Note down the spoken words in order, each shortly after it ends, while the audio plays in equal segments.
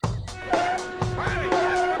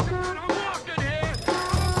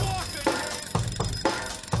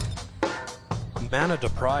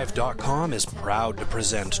ManaDeprived.com is proud to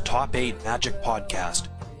present Top 8 Magic Podcast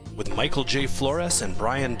with Michael J. Flores and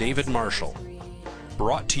Brian David Marshall.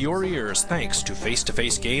 Brought to your ears thanks to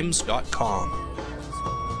FaceToFaceGames.com.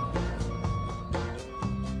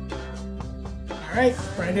 All right,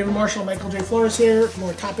 Brian David Marshall, Michael J. Flores here.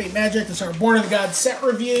 More Top 8 Magic. This is our Born of the Gods set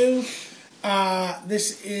review.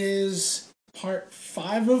 This is part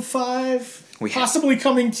 5 of 5. Possibly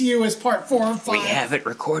coming to you as part 4 of 5. We haven't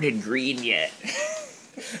recorded green yet.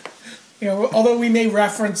 You know, although we may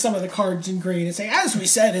reference some of the cards in green and say, as we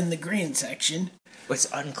said in the green section. It's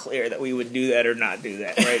unclear that we would do that or not do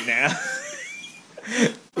that right now.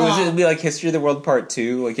 It would be like History of the World Part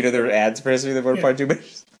 2. Like, you know, there are ads for History of the World Part 2, but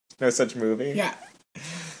there's no such movie. Yeah.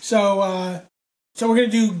 So we're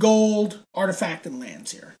going to do gold, artifact, and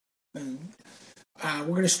lands here. And we're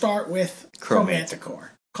going to start with Chromanticore.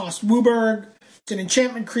 Cost Wooburg. It's an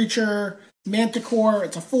enchantment creature. Manticore.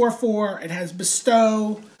 It's a 4/4. It has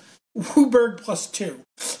Bestow. Wooburg +2.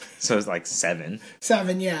 So it's like 7.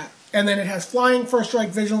 7, yeah. And then it has Flying, First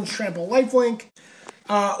Strike, Vigilance, Trample, Lifelink.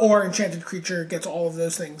 Or Enchanted Creature gets all of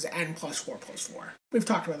those things and +4/+4. We've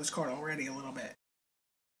talked about this card already a little bit.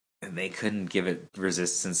 And they couldn't give it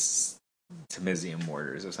resistance to Mizium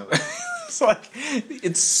Mortars or something. It's like,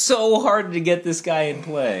 it's so hard to get this guy in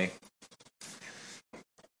play.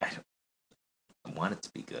 I want it to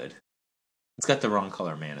be good. It's got the wrong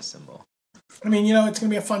color mana symbol. I mean, you know, it's going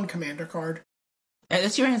to be a fun commander card. And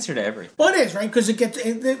that's your answer to everything. Well, it is, right? Because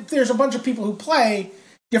there's a bunch of people who play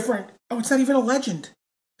different... Oh, it's not even a legend.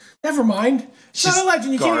 Never mind. It's not a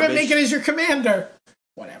legend. You can't even make it as your commander.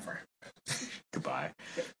 Whatever. Goodbye.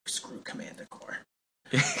 Screw Commander Core.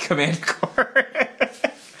 Commander Core.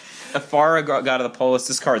 Afara got out of the polis.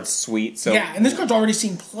 This card's sweet. So yeah, and this card's already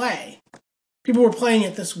seen play. People were playing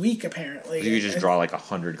it this week, apparently. You could just draw like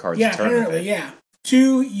 100 cards a turn. Yeah, apparently, yeah.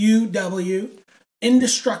 2 UW.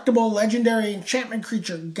 Indestructible Legendary Enchantment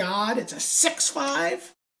Creature God. It's a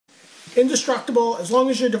 6/5. Indestructible. As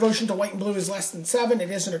long as your devotion to white and blue is less than 7,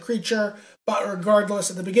 it isn't a creature. But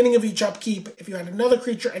regardless, at the beginning of each upkeep, if you had another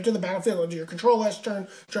creature enter the battlefield under your control last turn,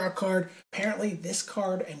 draw a card. Apparently, this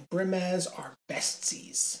card and Brimaz are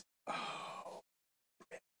besties. Oh.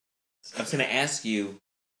 I was going to ask you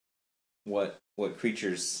what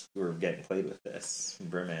creatures were getting played with this.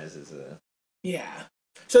 Brimaz is a... Yeah.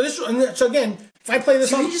 So again, if I play this...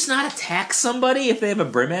 Can you just not attack somebody if they have a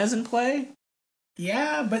Brimaz in play?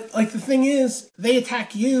 Yeah, but like the thing is, they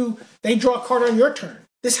attack you, they draw a card on your turn.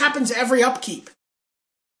 This happens every upkeep.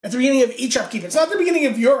 At the beginning of each upkeep. It's not the beginning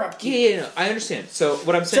of your upkeep. Yeah, I understand. So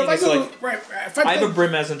what I'm saying is I have a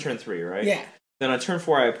Brimaz on turn 3, right? Yeah. Then on turn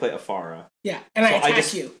 4 I play Afara. Yeah, and I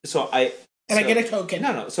attack you. I get a token.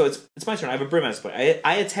 No. So it's my turn. I have a Brimaz play.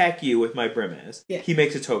 I attack you with my Brimaz. Yeah. He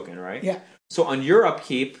makes a token, right? Yeah. So on your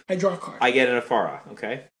upkeep, I draw a card. I get an Afara.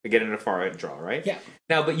 Okay. I get an Afara and draw, right? Yeah.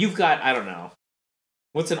 Now, but you've got, I don't know.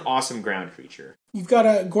 What's an awesome ground creature? You've got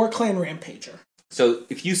a Gore-Clan Rampager. So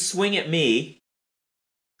if you swing at me,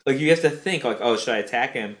 like you have to think, like, oh, should I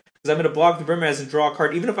attack him? Because I'm going to block the Brimaz and draw a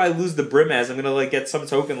card. Even if I lose the Brimaz, I'm going to like get some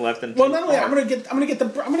token left. And well, not only that, I'm going to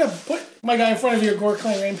put my guy in front of your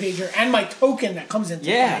Gore-Clan Rampager and my token that comes into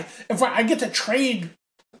play. I get to trade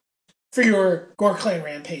for your Gore-Clan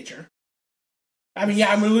Rampager. I mean,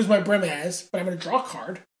 yeah, I'm going to lose my Brimaz, but I'm going to draw a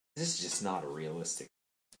card. This is just not realistic.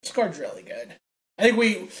 This card's really good. I think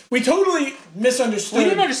we totally misunderstood. We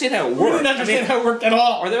didn't understand how it worked. We didn't understand how it worked at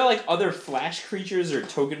all. Are there like other flash creatures or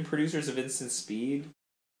token producers of instant speed?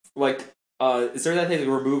 Like, is there that thing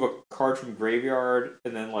to remove a card from graveyard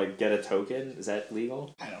and then like get a token? Is that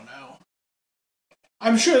legal? I don't know.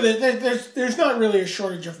 I'm sure that there's not really a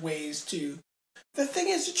shortage of ways to. The thing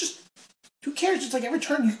is, it's just who cares? It's like every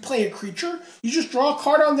turn you play a creature, you just draw a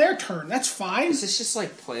card on their turn. That's fine. Is this just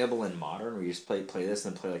like playable in Modern, where you just play this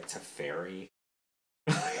and then play like Teferi?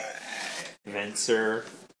 Venser.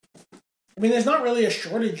 I mean, there's not really a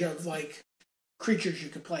shortage of like creatures you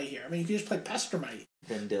could play here. I mean, you could just play Pestermite.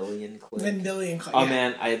 Vendilion Click. Oh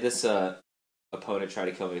man, I had this opponent try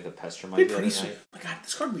to kill me with a Pestermite the other night. Oh my god,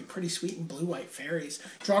 this card would be pretty sweet in blue-white fairies.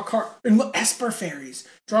 Draw a card in Esper fairies.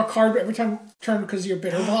 Draw a card every turn because of your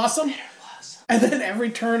Bitter Blossom. And then every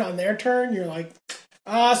turn on their turn, you're like,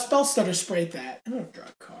 Spellstutter sprayed that. I'm gonna draw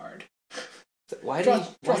a card. Why did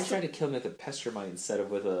you try to kill me with a Pestermite instead of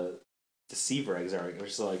with a Deceiver Exarch? It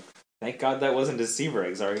was just like, thank God that wasn't Deceiver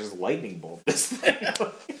Exarch, just Lightning Bolt this thing.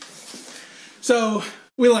 So,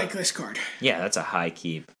 we like this card. Yeah, that's a high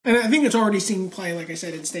keep. And I think it's already seen play, like I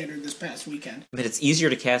said, in Standard this past weekend. But it's easier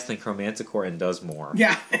to cast than Chromanticore and does more.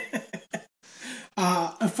 Yeah.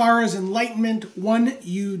 Afara's Enlightenment, 1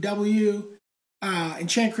 UW.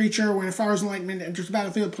 Enchant creature, when a Flower's Enlightenment enters the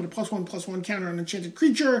battlefield, put a +1/+1 counter on enchanted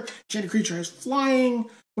creature. Enchanted creature has flying.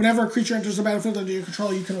 Whenever a creature enters the battlefield under your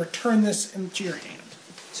control, you can return this into your hand.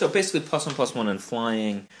 So basically, +1/+1 and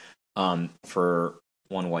flying for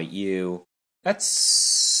 1 white U.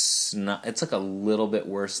 That's not. It's like a little bit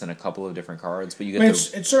worse than a couple of different cards, but you get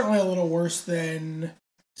It's certainly a little worse than,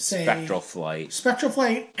 say, Spectral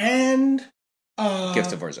Flight, and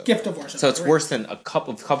Gift of Orzhov. Gift of Orzhov. So it's worse than a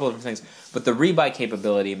couple of different things, but the rebuy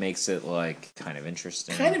capability makes it like kind of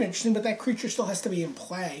interesting. But that creature still has to be in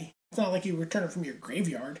play. It's not like you return it from your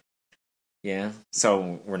graveyard. Yeah,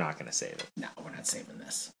 so we're not going to save it. No, we're not saving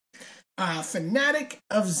this. Fanatic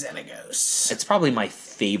of Xenagos. It's probably my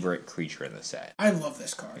favorite creature in the set. I love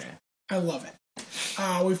this card. Yeah. I love it.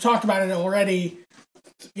 We've talked about it already.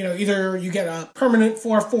 Either you get a permanent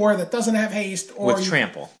 4/4 that doesn't have haste, or with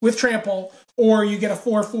trample, or you get a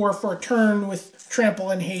 4/4 for a turn with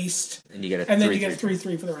trample and haste, and you get a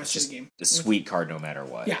 3/3 for the rest of the game. A sweet card, no matter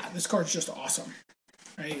what. Yeah, this card's just awesome.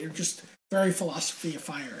 Right, you're just very Philosophy of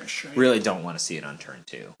Fire-ish. Right? Really don't want to see it on turn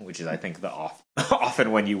 2, which is, I think,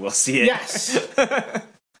 often when you will see it. Yes.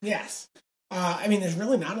 Yes. There's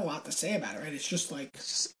really not a lot to say about it, right? It's just like...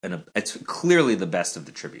 It's clearly the best of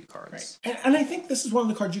the tribute cards. Right. And I think this is one of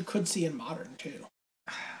the cards you could see in Modern, too.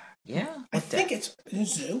 Yeah? I think it's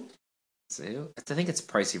Zoo. Zoo? I think it's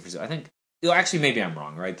pricey for Zoo. I think... Actually, maybe I'm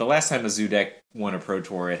wrong, right? The last time a Zoo deck won a Pro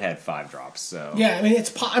Tour, it had 5 drops, so... Yeah, I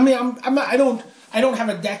don't have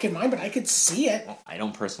a deck in mind, but I could see it. Well, I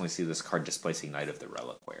don't personally see this card displacing Knight of the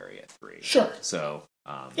Reliquary at 3. Sure. So...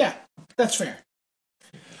 yeah, that's fair.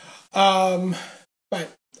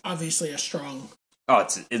 But obviously a strong... Oh,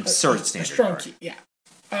 it's an absurd standard a strong card. Key, yeah.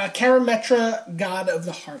 Karametra, God of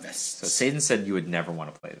the Harvest. So Satan said you would never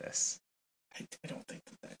want to play this. I don't think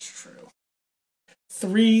that's true.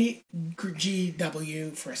 3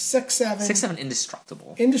 GW for a 6/7. 6/7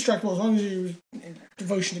 indestructible. Indestructible as long as your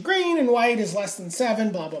devotion to green and white is less than 7,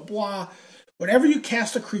 blah, blah, blah. Whenever you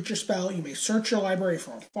cast a creature spell, you may search your library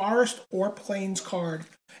for a forest or plains card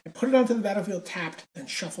and put it onto the battlefield tapped, then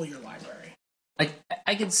shuffle your library.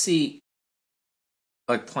 I could see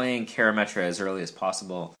playing Karametra as early as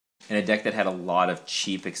possible in a deck that had a lot of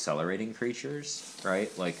cheap accelerating creatures,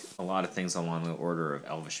 right? Like a lot of things along the order of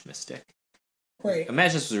Elvish Mystic. Right.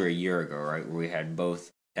 Imagine this was a year ago, right, where we had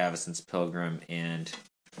both Avacyn's Pilgrim and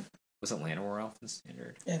was it Llanowar Elf in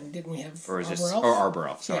Standard? And didn't we have Arbor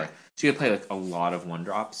Elf? Sorry. Yeah. So you play a lot of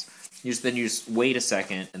 1-drops. You just wait a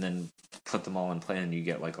second and then put them all in play, and you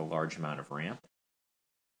get a large amount of ramp.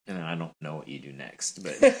 And then I don't know what you do next,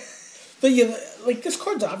 but but yeah, this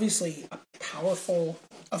card's obviously a powerful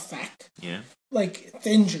effect. Yeah. It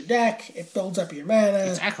thins your deck, it builds up your mana.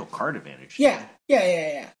 It's actual card advantage. Yeah.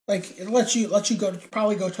 It lets you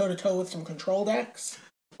probably go toe to toe with some control decks.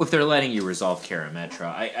 If they're letting you resolve Karametra,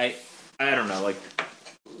 I don't know.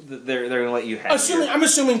 They're gonna let you have. I'm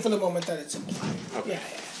assuming for the moment that it's implied. Okay. Yeah.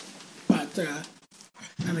 But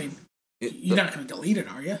you're not gonna delete it,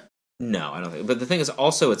 are you? No, I don't think. But the thing is,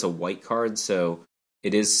 also, it's a white card, so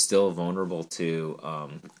it is still vulnerable to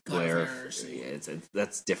glare.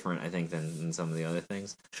 That's different, I think, than some of the other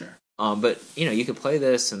things. Sure. But you could play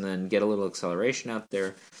this and then get a little acceleration out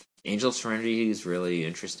there. Angel of Serenity is really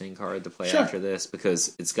interesting card to play after this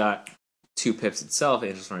because it's got 2 pips itself.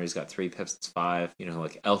 Angel of Serenity's got 3 pips. It's 5.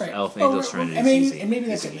 Elf, Angel of Serenity. And maybe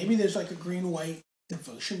that's it. Maybe there's a green-white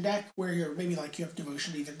devotion deck where you have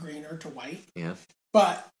devotion to either green or to white. Yeah.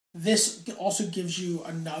 But this also gives you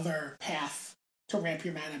another path to ramp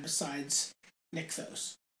your mana besides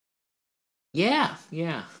Nykthos. Yeah.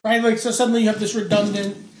 Right? So suddenly you have this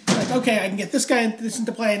redundant, okay, I can get this guy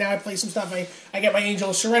into play, now I play some stuff, I get my Angel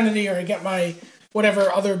of Serenity, or I get my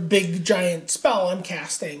whatever other big giant spell I'm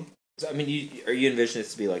casting. So, are you envisioning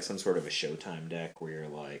this to be some sort of a Showtime deck where you're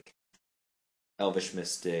Elvish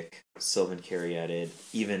Mystic, Sylvan Caryatid,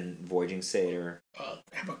 even Voyaging Satyr? How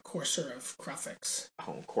about Courser of Kruphix?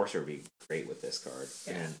 Oh, Courser would be great with this card.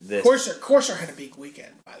 Yeah. And this Courser had a big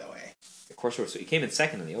weekend, by the way. Courser, so he came in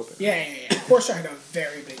second in the Open. Yeah. Courser had a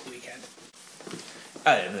very big weekend.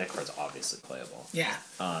 And that card's obviously playable. Yeah.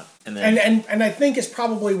 And I think it's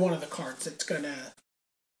probably one of the cards that's gonna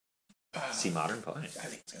see Modern play. I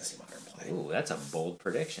think it's gonna see Modern play. Ooh, that's a bold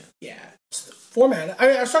prediction. Yeah. 4 mana.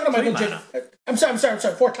 I was talking about Michael J. I'm sorry.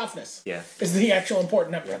 4 toughness. Yeah. Is the actual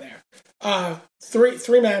important number there.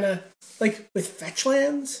 3 mana. With fetch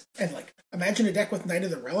lands, and imagine a deck with Knight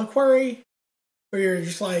of the Reliquary, where you're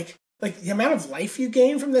just the amount of life you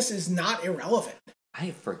gain from this is not irrelevant.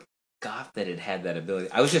 I forgot that it had that ability.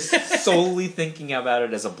 I was just solely thinking about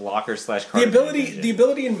it as a blocker / card. The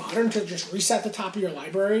ability in Modern to just reset the top of your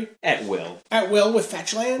library at will with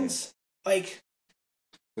fetch lands.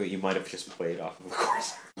 Well, you might have just played off of the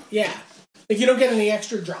Corsair. Yeah. Like, you don't get any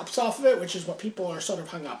extra drops off of it, which is what people are sort of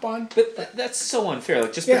hung up on. But that's so unfair.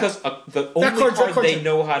 Like, just because the only card they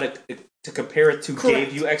know how to compare it to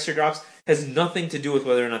gave you extra drops has nothing to do with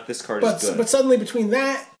whether or not this card is good. But suddenly between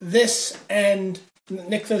that, this, and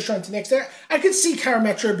Nykthos Shrine to Nyx there, I could see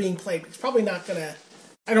Karametra being played. It's probably not going to...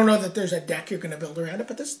 I don't know that there's a deck you're going to build around it,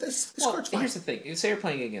 but this card's fine. Here's the thing. You say you're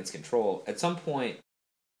playing against Control. At some point,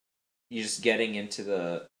 you're just getting into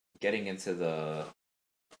the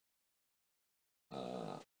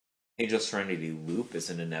Angel Serenity loop is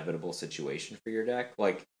an inevitable situation for your deck.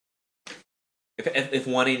 Like, if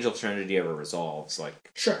one Angel Serenity ever resolves, like,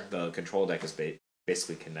 the Control deck is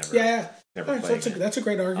basically can never play. So that's a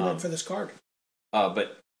great argument for this card.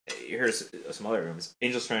 But here's some other arguments.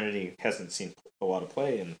 Angel Serenity hasn't seen a lot of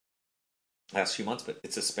play in the last few months, but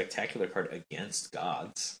it's a spectacular card against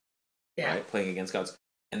gods. Yeah. Right? Playing against gods.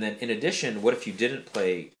 And then, in addition, what if you didn't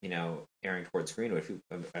play, airing towards green? What if you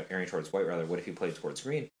airing towards white, rather? What if you played towards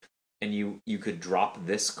green? And you could drop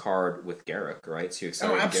this card with Garruk, right? So you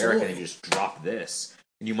accelerate Garruk, and then you just drop this.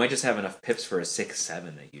 And you might just have enough pips for a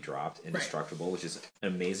 6/7 that you dropped, Indestructible, which is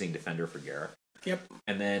an amazing defender for Garruk. Yep.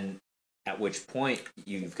 And then, at which point,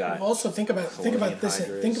 you've got... Also, think about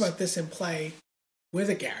this in play with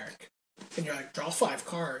a Garruk. And you're like, draw 5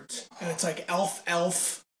 cards. And it's like elf.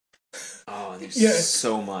 Oh, and there's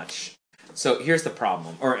so much. So here's the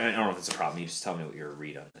problem. Or, I don't know if it's a problem. You just tell me what your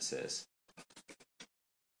read on this is.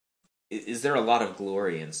 Is there a lot of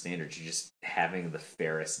glory in Standard to just having the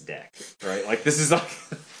fairest deck, right? Like, this is like...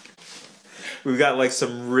 we've got, like,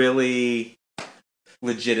 some really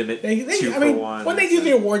legitimate 2-for-1s. When they do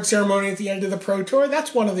the award ceremony at the end of the Pro Tour,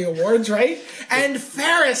 that's one of the awards, right? And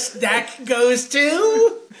fairest deck goes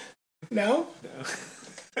to... No?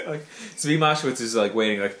 Like, Zvi Moshowitz is, like,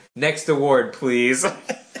 waiting, like, next award, please.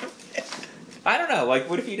 I don't know, like,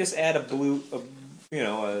 what if you just add a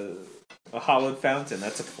Hallowed Fountain?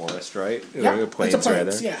 That's a forest, right? Yeah, or a plains,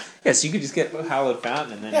 rather. Yeah. Yeah, so you could just get a Hallowed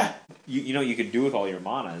Fountain, and then you could do with all your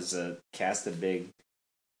mana is cast a big...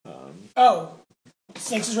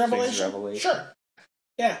 Snakes' Revelation? Sure.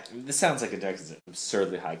 Yeah. This sounds like a deck that's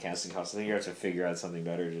absurdly high casting cost. I think you have to figure out something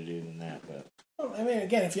better to do than that, but... Well, I mean,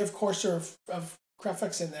 again, if you have Courser of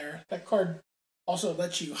Graphics in there, that card also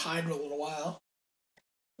lets you hide for a little while.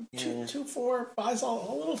 2/4 buys a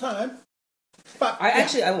little time. But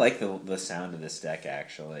I like the sound of this deck.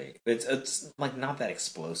 Actually, it's like not that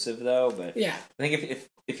explosive though. But yeah, I think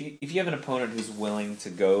if you have an opponent who's willing to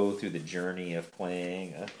go through the journey of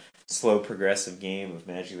playing a slow progressive game of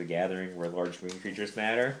Magic the Gathering where large green creatures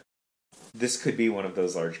matter, this could be one of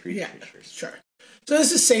those large green creatures. Sure. So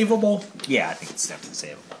this is savable. Yeah, I think it's definitely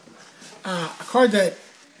savable. A card that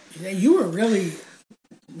you were really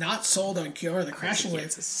not sold on Kiora the Crashing Wave.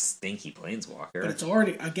 It's a stinky Planeswalker. But it's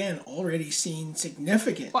already seen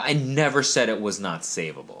significant. Well, I never said it was not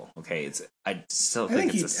savable. Okay, I still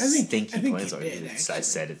think it's a stinky Planeswalker. I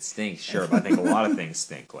said it stinks, sure, but I think a lot of things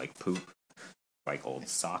stink, like poop, like old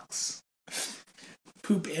socks.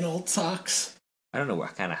 Poop in old socks. I don't know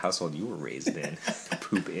what kind of household you were raised in.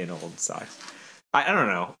 Poop in old socks. I don't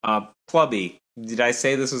know. Plubby, did I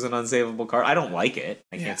say this was an unsavable card? I don't like it.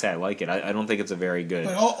 I can't say I like it. I don't think it's a very good...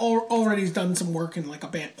 But already's done some work in like a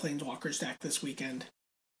Bant Planeswalkers deck this weekend.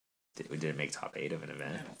 Did it make top 8 of an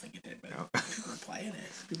event? I don't think it did, but people are playing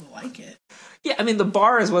it. People like it. Yeah, I mean, the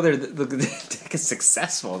bar is whether the deck is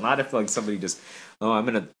successful, not if like somebody just, I'm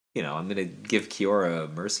gonna give Kiora a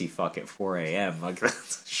mercy fuck at 4 a.m. Like,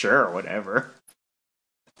 sure, whatever.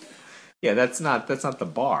 Yeah, that's not the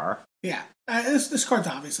bar. Yeah, this card's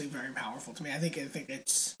obviously very powerful to me. I think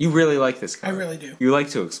it's... You really like this card. I really do. You like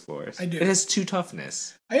to explore it. I do. It has 2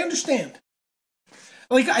 toughness. I understand.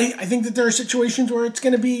 Like, I think that there are situations where it's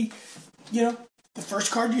going to be, the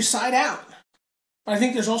first card you side out. But I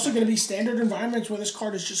think there's also going to be standard environments where this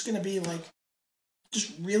card is just going to be, like,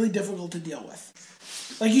 just really difficult to deal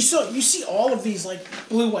with. Like, you see all of these, like,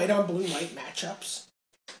 blue-white on blue-white matchups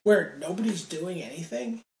where nobody's doing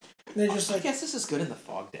anything. And they're just like... I guess this is good in the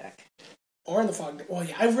Fog deck. Or in the Fog deck. Well,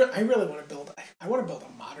 yeah, I really want to build... I want to build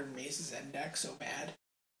a modern Maze's End deck so bad.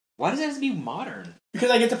 Why does it have to be modern?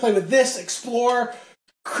 Because I get to play with this, explore...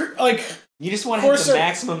 Like... You just want to have the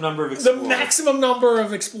maximum number of explorers. The maximum number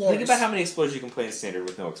of explorers. Think about how many explorers you can play in Standard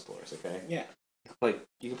with no explorers, okay? Yeah.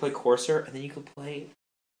 You can play Courser, and then you can play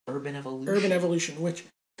Urban Evolution. Urban Evolution, which...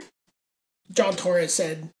 John Torres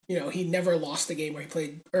said, he never lost a game where he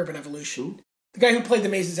played Urban Evolution. Who? The guy who played the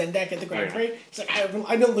Maze's End deck at the Grand Prix, he's like,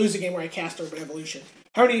 I didn't lose a game where I cast Urban Evolution.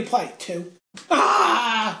 How many did you play? 2.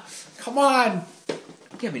 Ah! Come on!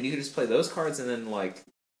 Yeah, I mean, you could just play those cards and then, like,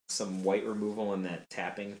 some white removal and that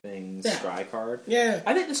tapping thing, Yeah. Scry card. Yeah.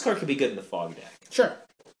 I think this card could be good in the fog deck. Sure.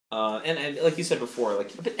 And like you said before,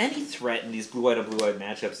 like but any threat in these blue-white on blue-white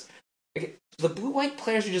matchups, like, the blue-white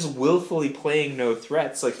players are just willfully playing no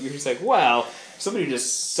threats. Like, you're just like, wow, somebody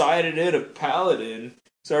just sided in a paladin,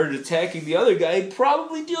 started attacking the other guy, he'd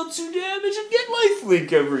probably deal 2 damage and get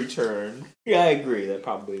lifelink every turn. Yeah, I agree, that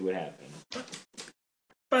probably would happen.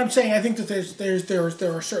 But I'm saying I think that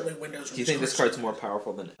there are certainly windows. Do you think this card's more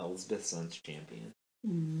powerful than Elspeth Sun's Champion?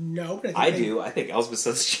 No, but I do. I think Elspeth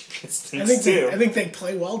Sun's Champion stinks I think they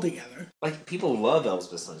play well together. Like, people love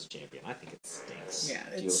Elspeth Sun's Champion. I think it stinks. Yeah,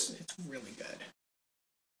 it's really good.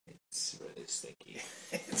 It's really stinky.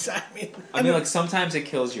 I mean, like, sometimes it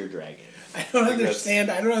kills your dragon. I don't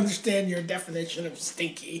understand your definition of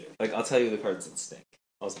stinky. Like, I'll tell you the cards that stink.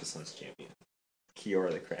 Elspeth Sun's Champion.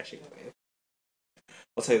 Kiora the Crashing Wave.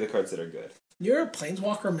 I'll tell you the cards that are good. You're a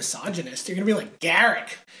Planeswalker misogynist. You're going to be like,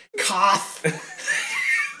 Garrick, Koth.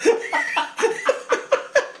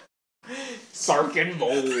 Sarkin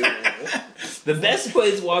Mole. The best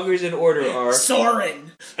Planeswalkers in order are...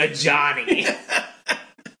 Sorin. A Johnny.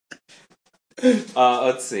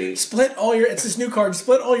 Let's see. It's this new card,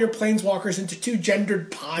 split all your Planeswalkers into 2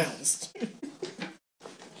 gendered piles.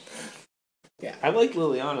 Yeah. I like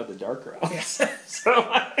Liliana the Dark Realms. Yes. So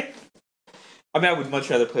I would much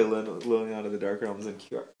rather play Liliana the Dark Realms than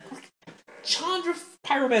QR. Chandra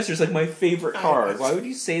Pyromancer is like my favorite card. Why would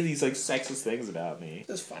you say these like sexist things about me?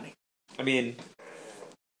 That's funny. I mean,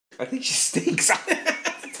 I think she stinks. I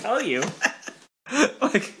have to tell you.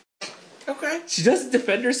 Like, okay. She doesn't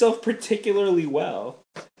defend herself particularly well.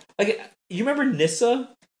 Like, you remember Nissa?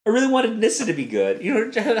 I really wanted Nissa to be good. You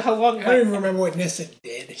know how long? I don't even remember what Nissa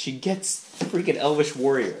did. She gets freaking Elvish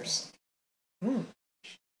Warriors.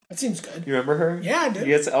 That seems good. You remember her? Yeah, I do. She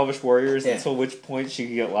gets Elvish Warriors until which point she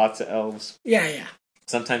can get lots of elves. Yeah, yeah.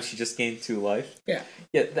 Sometimes she just gained 2 life. Yeah.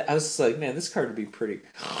 Yeah, I was just like, man, this card would be pretty...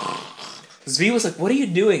 Zvi was like, what are you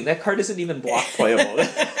doing? That card isn't even block playable.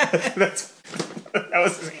 that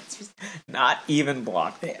was his answer. Not even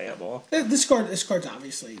block playable. This card's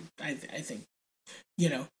obviously, I think,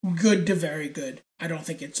 good to very good. I don't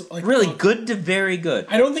think it's like really good to very good.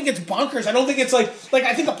 I don't think it's bonkers. I don't think it's like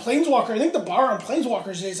I think a Planeswalker. I think the bar on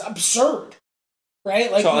Planeswalkers is absurd,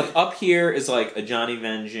 right? Like, so like up here is like a Johnny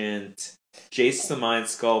Vengeant, Jace the Mind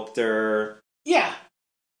Sculptor, yeah,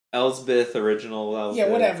 Elspeth, original Elspeth,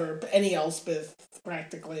 yeah, whatever. Any Elspeth,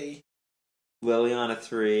 practically. Liliana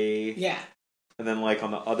 3, yeah. And then, like, on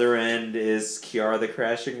the other end is Kiara the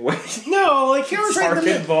Crashing Wave. No, like, Kiara's writing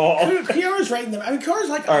them. Ball. Kiara's writing them. I mean, Kiara's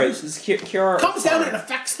like... Alright, Kiara... comes down and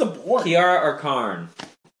affects the board. Kiara or Karn?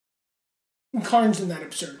 Karn's in that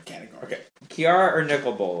absurd category. Okay. Kiara or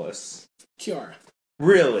Nicol Bolas? Kiara.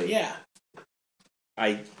 Really? Yeah.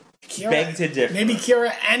 I Kiara, beg to differ. Maybe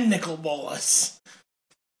Kiara and Nicol Bolas.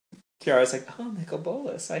 Kiara's like, oh, Nicol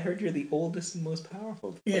Bolas, I heard you're the oldest and most powerful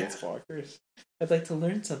of the Planeswalkers. I'd like to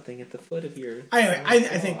learn something at the foot of your... Anyway, I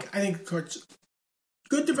think the card's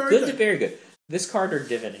good to very good. Good to very good. This card or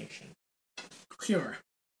Divination? Kiara.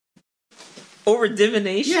 Over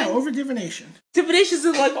Divination? Yeah, over Divination. Divination's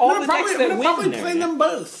in like all the decks that win. I'm probably playing them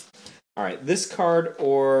both. Alright, this card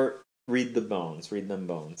or Read the Bones. Read Them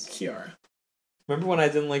Bones. Kiara. Remember when I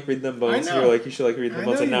didn't like Read Them Bones? I know. You were like, you should like Read Them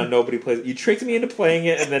Bones, and now nobody plays it. You tricked me into playing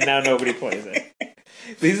it, and then now nobody plays it.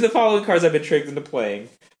 These are the following cards I've been tricked into playing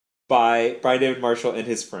by Brian David Marshall and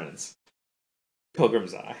his friends.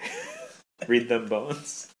 Pilgrim's Eye. Read Them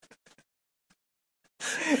Bones.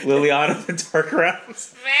 Liliana the Dark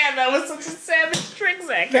Realms. Man, that was such a savage trick,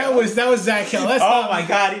 Zach Hill. That was Zach Hill. That's my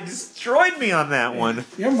god, he destroyed me on that one.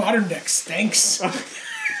 Your modern deck stinks.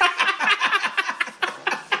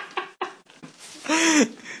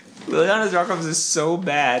 Liliana's Dark Realms is so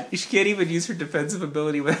bad. She can't even use her defensive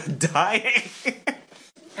ability without dying.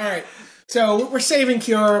 Alright, so we're saving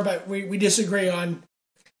Kiara, but we disagree on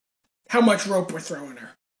how much rope we're throwing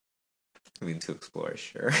her. I mean, to explore,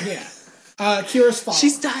 sure. Yeah. Kira's fault.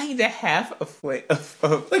 She's dying to half a flame.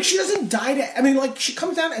 Like, she doesn't die to... I mean, like, she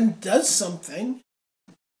comes down and does something.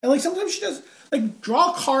 And, like, sometimes she does... Like,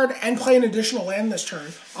 draw a card and play an additional land this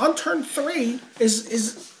turn. On turn 3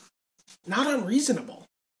 is not unreasonable.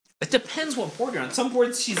 It depends what board you're on. Some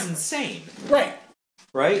boards, she's insane. Right.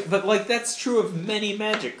 Right? But, like, that's true of many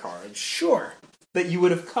Magic cards. Sure. That you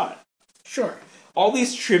would have cut. Sure. All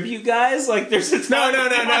these tribute guys, like, there's a...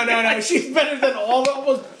 No. She's better than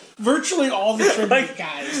almost... Virtually all the tribute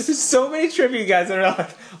guys. There's so many tribute guys that are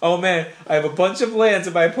like, oh man, I have a bunch of lands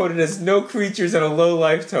and my opponent has no creatures and a low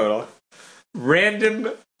life total.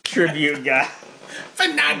 Random tribute guy.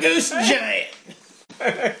 Fanagus Giant.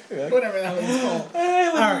 Whatever that one's called.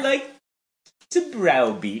 I would like to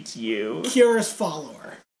browbeat you. Kira's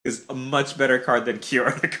Follower is a much better card than Cure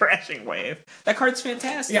the Crashing Wave. That card's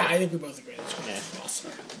fantastic. Yeah, I think we both agree. This card is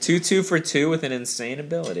awesome. 2/2 for 2 with an insane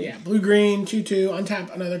ability. Yeah, blue-green, 2/2,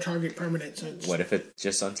 untap another target permanent. So what if it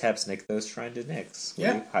just untaps Nick those Shrine to Nyx?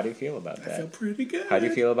 Yeah. How do you feel about that? I feel pretty good. How do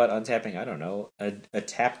you feel about untapping, I don't know, a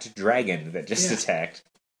tapped dragon that just attacked?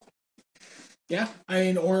 Yeah, I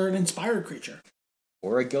mean, or an inspired creature.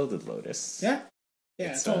 Or a Gilded Lotus. Yeah.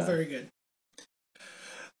 Yeah, it's all very good.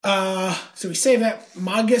 So we save that.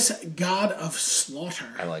 Magus, God of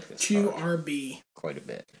Slaughter. I like this 2 card. RB. Quite a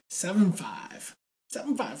bit. 7/5.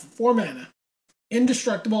 7/5 for 4 mana.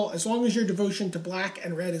 Indestructible. As long as your devotion to black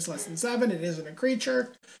and red is less than 7, it isn't a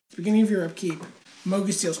creature. At the beginning of your upkeep,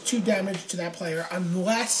 Magus deals 2 damage to that player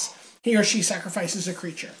unless he or she sacrifices a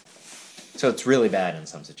creature. So it's really bad in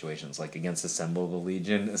some situations, like against Assemble the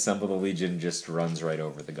Legion. Assemble the Legion just runs right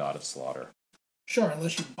over the God of Slaughter. Sure,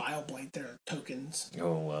 unless you Bile-Blight their tokens.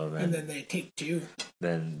 Oh, well, then. And then they take 2.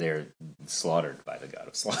 Then they're slaughtered by the God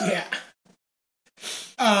of Slaughter. Yeah.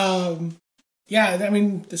 Yeah, I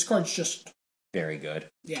mean, this card's just... Very good.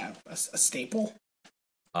 Yeah, a staple.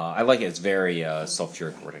 I like it. It's very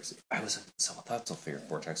Sulfuric Vortex. I thought Sulfuric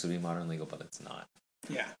Vortex would be modern legal, but it's not.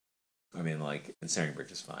 Yeah. I mean, like, Ensnaring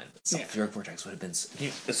Bridge is fine, but Sulfuric Vortex would have been...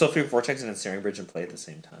 Sulfuric Vortex and Ensnaring Bridge in play at the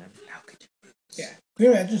same time? How could you lose? Yeah. Can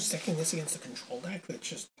you imagine sticking this against a control deck that's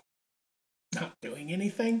just not doing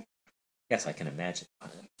anything? Yes, I can imagine.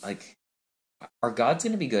 Like, are gods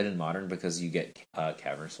going to be good in Modern because you get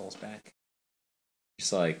Cavern Souls back?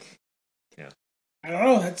 Just like, you know... I don't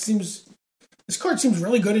know, this card seems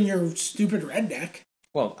really good in your stupid red deck.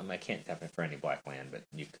 Well, I can't tap it for any black land, but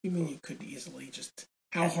you could... You mean you could easily just...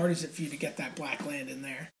 How hard is it for you to get that black land in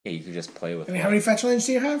there? Yeah, you could just play with... I mean, how many fetch lands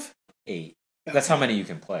do you have? 8. That's how many you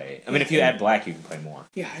can play. I mean, if you add black, you can play more.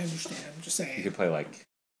 Yeah, I understand. I'm just saying. You could play, like...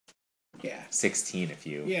 Yeah. 16 if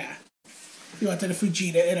you... Yeah. You wanted to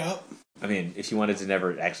Fujita it up. I mean, if you wanted to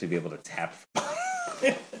never actually be able to tap...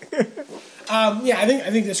 Yeah,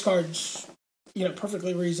 I think this card's,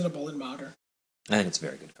 perfectly reasonable in Modern. I think it's a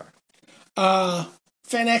very good card.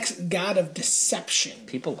 Fennex, God of Deception.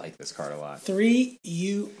 People like this card a lot. 3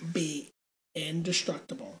 UB.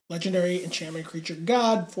 Indestructible. Legendary enchantment creature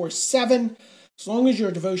god for 7. As long as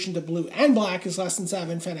your devotion to blue and black is less than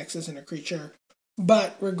 7, Fennex isn't a creature.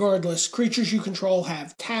 But regardless, creatures you control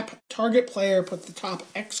have tap target player, put the top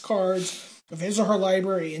X cards of his or her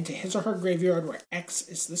library into his or her graveyard, where X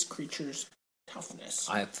is this creature's toughness.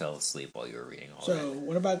 I fell asleep while you were reading all that. So,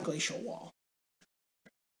 what about Glacial Wall?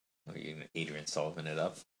 Are you going to Adrian Sullivan it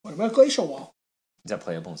up? What about Glacial Wall? Is that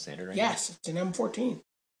playable in Standard right Yes, it's an M14.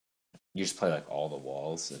 You just play like all the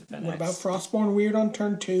walls and Fennex. What about Frostborn Weird on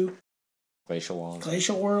turn 2? Glacial Wall?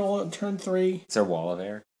 Glacial Wall on turn 3. Is there Wall of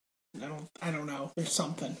Air? I don't know. There's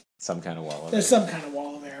something. Some kind of Wall of There's Air. some kind of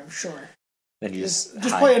Wall there, I'm sure. Then you just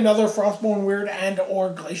play another Frostborn Weird and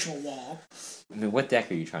or Glacial Wall. I mean, what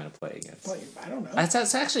deck are you trying to play against? I don't know.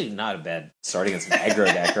 That's actually not a bad start against an aggro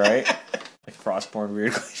deck, right? Like Frostborn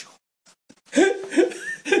Weird Glacial.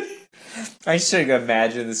 I should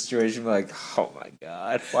imagine the situation like, oh my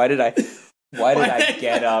god, why did I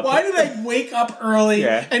get up? Why did I wake up early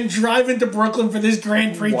and drive into Brooklyn for this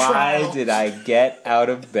Grand Prix trial? Why did I get out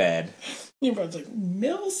of bed? Your brother's like,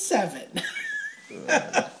 Mill 7.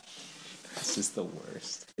 It's just the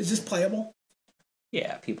worst. Is this playable?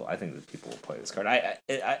 Yeah, I think that people will play this card.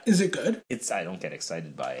 Is it good? I don't get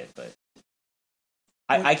excited by it, but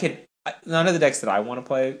none of the decks that I want to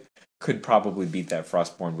play could probably beat that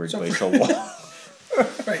Frostborn Weird Glacial Wall.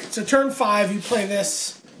 Right. So turn 5, you play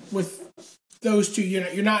this with those two.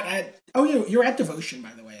 You're not at. Oh, you're at Devotion, by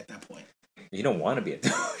the way, at that point. You don't want to be at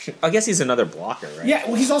Devotion. I guess he's another blocker, right? Yeah.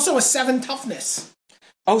 Well, he's also a 7 toughness.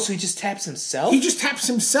 Oh, so he just taps himself? He just taps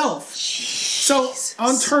himself. Jesus. So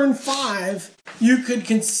on turn 5, you could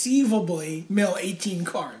conceivably mill 18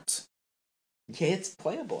 cards. Yeah, it's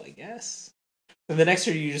playable, I guess. And the next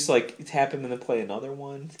turn, you just like tap him and then play another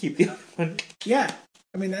one. Keep the other one. Yeah,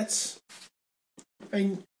 I mean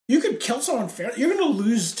you could kill someone fair. You're going to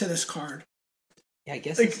lose to this card. Yeah, I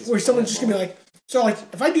guess. Like where someone's just going to be like, so like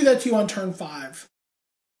if I do that to you on turn 5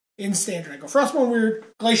 in Standard, I go Frostborn Weird,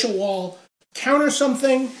 Glacial Wall, counter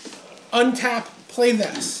something, untap, play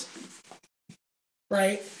this,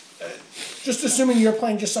 right? Just assuming you're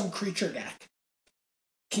playing just some creature deck.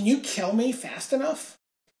 Can you kill me fast enough?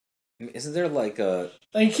 Isn't there like a...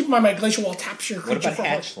 Like, keep in mind, my Glacial Wall taps your creature. What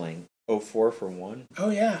about Hatchling? 04 for 1? Oh,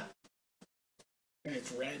 yeah.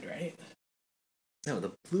 It's red, right? No,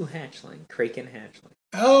 the blue Hatchling. Kraken Hatchling.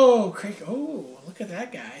 Oh, Kraken. Oh, look at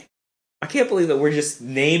that guy. I can't believe that we're just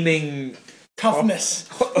naming... Toughness.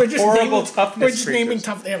 We're just horrible toughness We're just naming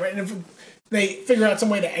toughness. Yeah, right. And they figure out some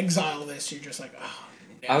way to exile this, you're just like, oh.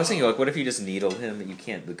 No. I was thinking, like, what if you just needle him and you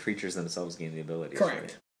can't? The creatures themselves gain the ability.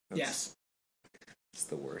 Correct. Right? Yes. It's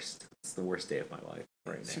the worst. It's the worst day of my life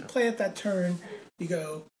right so now. You play at that turn. You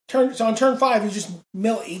go So on turn 5, you just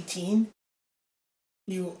mill 18.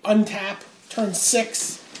 You untap. Turn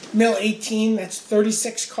 6, mill 18. That's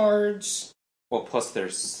 36 cards. Well, plus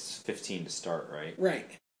there's 15 to start, right?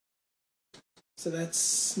 Right. So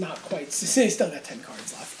that's not quite. They still got 10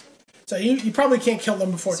 cards left. So you probably can't kill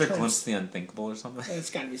them before turn. Glimpse of the Unthinkable or something? It's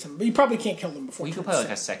got to be something. But you probably can't kill them before you could play like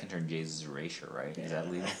a second turn Jace's Erasure, right? Yeah. Is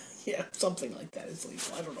that legal? Yeah, something like that is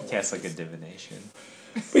legal. I don't know. Cast like a divination.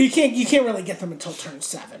 But you can't really get them until turn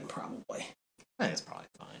 7, probably. I think it's probably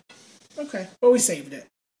fine. Okay, but we saved it.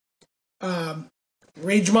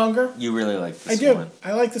 Ragemonger. You really like this I do. one.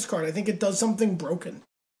 I like this card. I think it does something broken.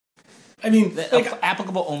 I mean,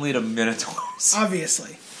 applicable only to Minotaurs.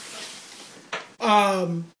 Obviously.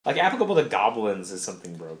 Like, applicable to goblins is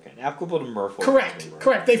something broken. Applicable to merfolk.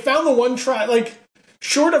 Correct. They found the one tribe, like,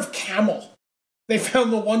 short of Camel, they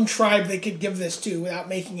found the one tribe they could give this to without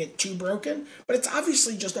making it too broken. But it's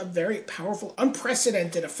obviously just a very powerful,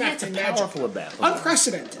 unprecedented effect in Magic.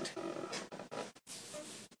 Unprecedented.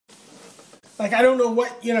 Like, I don't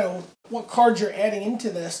know what cards you're adding into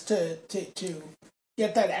this to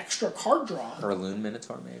get that extra card draw. Or a Loon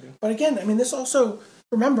Minotaur, maybe. But again, I mean, this also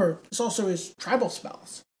is tribal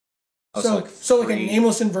spells. Oh, so a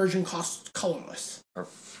nameless inversion costs colorless. Or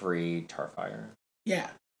free Tarfire. Yeah.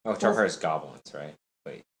 Oh, Tarfire is goblins, right?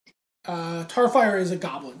 Wait. Tarfire is a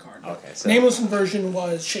goblin card. Okay, so nameless inversion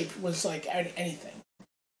was like anything.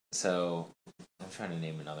 So I'm trying to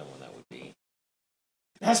name another one that would be.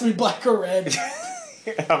 It has to be black or red.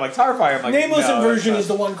 I'm like Tarfire. I'm like, nameless inversion is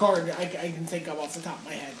the one card I can think of off the top of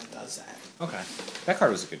my head that does that. Okay, that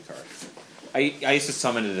card was a good card. I used to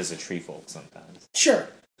summon it as a Treefolk sometimes. Sure.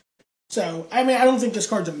 So, I mean, I don't think this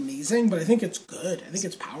card's amazing, but I think it's good. I think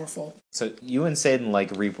it's powerful. So, you and Satan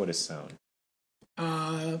like Reap What Is Sown.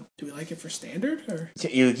 Do we like it for standard? Or?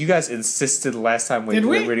 You guys insisted last time we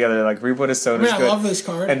were together, like, Reap What Is Sown is good. I love this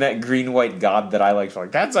card. And that green-white god that I liked,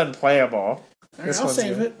 like, that's unplayable. Right, I'll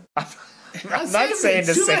save it. I'm not saying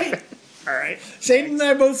to save it. All right. Satan and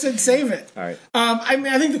I both said save it. All right. I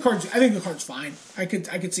mean, I think the card's fine. I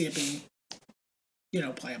could see it being,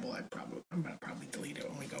 playable. I'm gonna probably delete it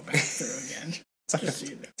when we go back through again. It's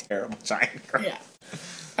like a terrible giant card.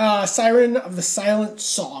 Yeah. Siren of the Silent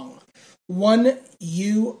Song. 1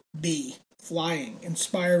 UB. Flying.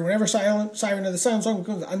 Inspired. Whenever Siren of the Silent Song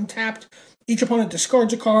becomes untapped, each opponent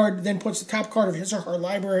discards a card, then puts the top card of his or her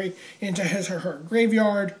library into his or her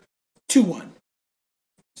graveyard. 2/1.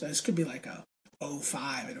 So this could be like a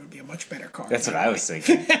 05, and it would be a much better card. That's what I was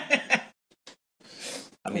thinking.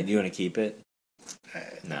 I mean, do you want to keep it?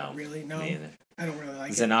 No. Not really, no. Me either. I don't really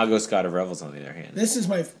like it. Xenagos, God of Revels, on the other hand. This is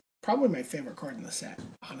probably my favorite card in the set,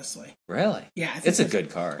 honestly. Really? Yeah. It's a good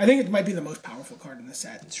card. I think it might be the most powerful card in the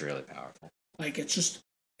set. It's really powerful. Like, it's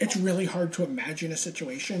really hard to imagine a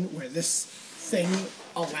situation where this thing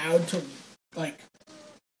allowed to, like,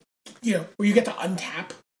 where you get to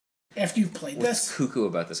untap after you've played this. What's cuckoo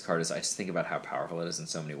about this card is I just think about how powerful it is in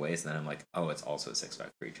so many ways, and then I'm like, oh, it's also a 6/5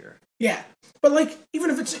 creature. Yeah. But, like, even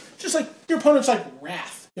if it's just like your opponent's like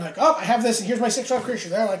Wrath. You're like, oh, I have this, and here's my 6/5 creature.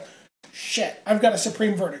 They're like, shit, I've got a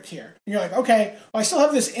Supreme Verdict here. And you're like, okay, well, I still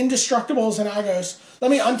have this Indestructible Xenagos. Let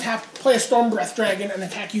me untap, play a Stormbreath Dragon, and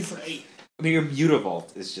attack you for 8. I mean, your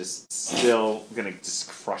Mutavault is just still going to just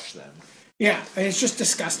crush them. Yeah, and it's just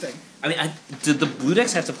disgusting. I mean, did the blue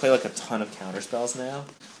decks have to play like a ton of counterspells now?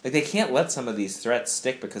 Like, they can't let some of these threats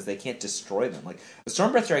stick because they can't destroy them. Like, the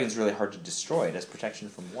Stormbreath Dragon is really hard to destroy. It has protection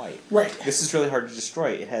from white. Right. This is really hard to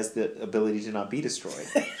destroy. It has the ability to not be destroyed.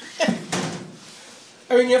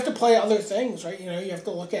 I mean, you have to play other things, right? You have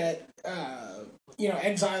to look at,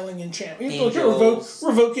 exiling enchantment. You have to look at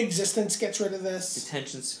revoke existence gets rid of this.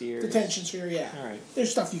 Detention Sphere, yeah. All right. There's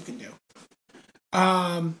stuff you can do.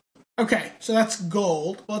 Okay, so that's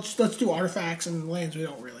gold. Let's do artifacts and lands we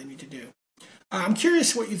don't really need to do. I'm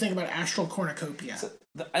curious what you think about Astral Cornucopia. So,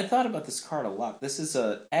 I thought about this card a lot. This is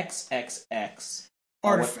a XXX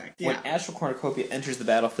artifact. When Astral Cornucopia enters the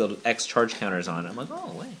battlefield with X charge counters on it, I'm like,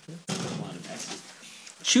 oh, wait, that's a lot of X's.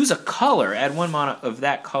 Choose a color. Add 1 mana of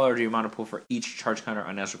that color to your mana pool for each charge counter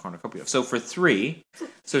on Astral Cornucopia. So for 3,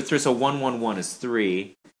 so 1/1/1 is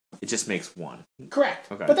 3. It just makes 1. Correct.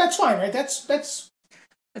 Okay. But that's fine, right? That's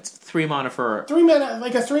 3 mana for 3 mana,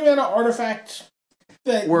 like a 3 mana artifact.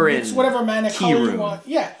 That we're in whatever mana color room. you want.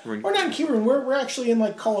 Yeah, we're not in Key Room. We're actually in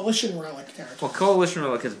like Coalition Relic territory. Well, Coalition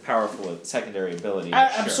Relic is a powerful secondary ability.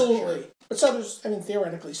 Absolutely. Sure. But so does,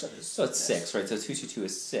 theoretically, so does. So it's 6, right? So 2/2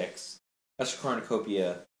 is 6. Astral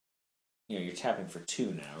Cornucopia, you're tapping for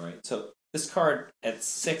 2 now, right? So this card at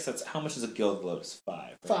 6, that's how much is a Gilded Lotus? 5.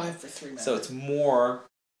 Right? 5 for 3 mana. So it's more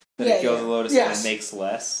than a Gilded Lotus, and it makes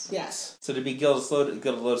less. Yes. So to be Gilded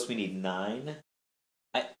Lotus, we need 9.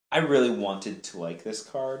 I really wanted to like this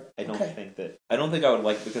card. I don't think I would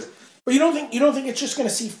like it because. But you don't think it's just going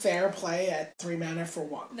to see fair play at 3 mana for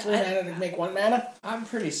what? 3 mana to make 1 mana? I'm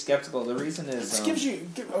pretty skeptical. The reason is this gives you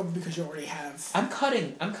because you already have. I'm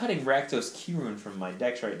cutting Rakdos Kirun from my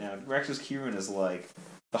decks right now. Rakdos Kirun is like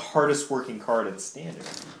the hardest working card in Standard.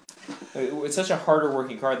 It's such a harder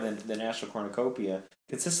working card than National Cornucopia.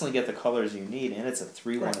 Consistently get the colors you need, and it's a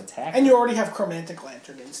 3/1 attack. And you already have Chromantic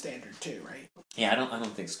Lantern in Standard too, right? Yeah, I don't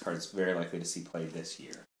think this card's very likely to see play this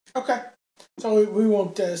year. Okay, so we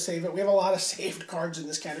won't save it. We have a lot of saved cards in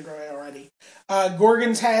this category already.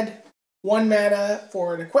 Gorgon's Head, 1 mana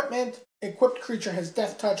for an equipment. Equipped creature has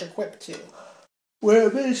Death Touch, equipped 2. Well,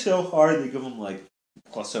 it is so hard to give them like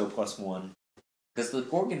 +0/+1. Because the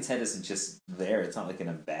Gorgon's Head isn't just there. It's not like in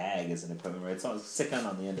a bag as an equipment, right? It's not sticking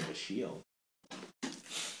on the end of a shield.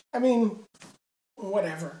 I mean,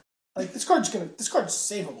 whatever. Like this card's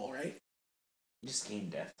savable, right? You just gain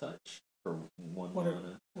Death Touch for 1 What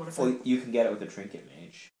mana. Well, you can get it with a Trinket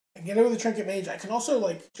Mage. I can get it with a Trinket Mage. I can also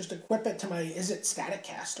like just equip it to my Static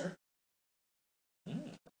Caster. I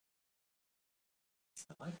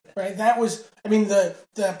like that. Right, that was. I mean, the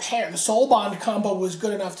Soul Bond combo was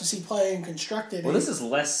good enough to see play in Constructed. Well, this is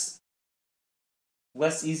less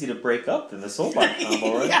easy to break up than the Soul Bond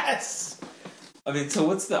combo, right? Yes. I mean, so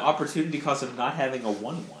what's the opportunity cost of not having a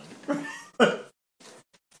 1/1?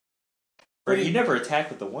 Or you never attack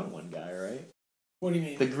with the 1/1 guy, right? What do you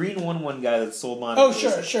mean? The green 1/1 guy that's Soul Bond. Oh,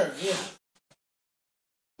 sure, yeah.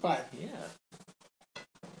 But yeah.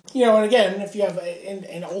 And again, if you have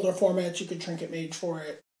in older formats, you could Trinket Mage for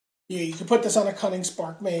it. You could put this on a Cunning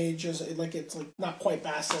Spark Mage, it's not quite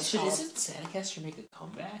Basilisk. Isn't Staticaster make a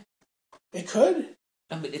comeback? It could.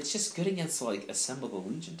 I mean, it's just good against like Assemble the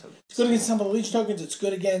Legion tokens. It's good against Assemble the Legion tokens. It's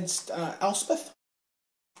good against Elspeth.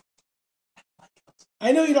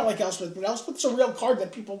 I know you don't like Elspeth, but Elspeth's a real card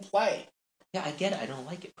that people play. Yeah, I get it. I don't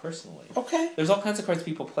like it personally. Okay. There's all kinds of cards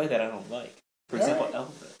people play that I don't like. For example,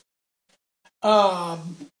 Elspeth.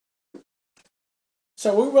 Elspeth.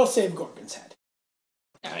 So we will save Gorgon's Head.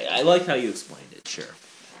 I like how you explained it, sure.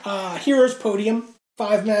 Hero's Podium,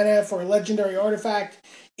 5 mana for a legendary artifact.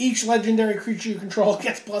 Each legendary creature you control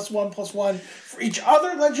gets +1/+1 for each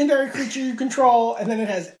other legendary creature you control, and then it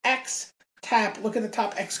has X tap. Look at the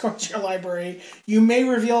top X cards in your library. You may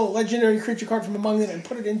reveal a legendary creature card from among them and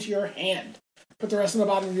put it into your hand. Put the rest on the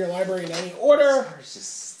bottom of your library in any order. This card's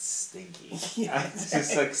just stinky. Yeah. It's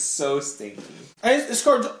just like so stinky. This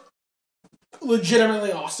card's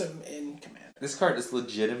legitimately awesome in Commander. This card is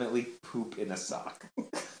legitimately poop in a sock.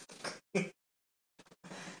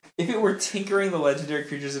 If it were tinkering the legendary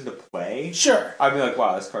creatures into play, sure, I'd be like,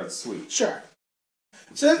 wow, this card's sweet. Sure.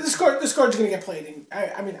 So this card's going to get played in.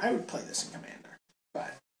 I mean, I would play this in Commander,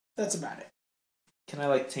 but that's about it. Can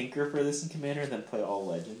I tinker for this in Commander and then play all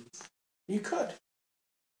legends? You could.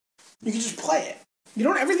 You could just play it.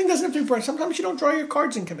 Everything doesn't have to be bright. Sometimes you don't draw your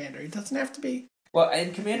cards in Commander. It doesn't have to be. Well,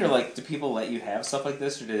 in Commander, do people let you have stuff like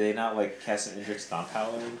this, or do they not cast an Indrik Stomp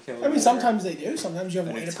Howler and kill it? I mean, sometimes they do. Sometimes you have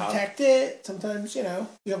a way to protect it. Sometimes, you have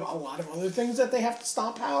a lot of other things that they have to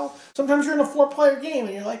Stomp Howl. Sometimes you're in a 4-player game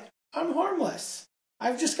and you're like, I'm harmless.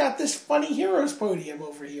 I've just got this funny Heroes Podium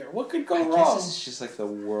over here. What could go wrong? I guess it's just the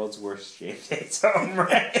world's worst James Day Tome,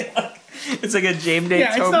 right? It's like a James Day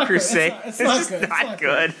Tome crusade. It's just not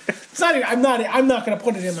good. It's not even, I'm not going to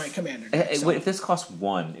put it in my Commander deck. If this cost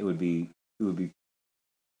 1, it would be really.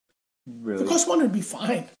 If it cost 1, it would be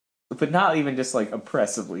fine. But not even just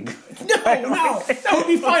oppressively good. No, that would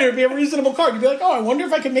be fine. It would be a reasonable card. You'd be like, oh, I wonder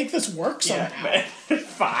if I can make this work somehow. Yeah,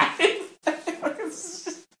 fine.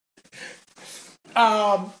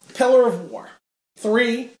 Pillar of War.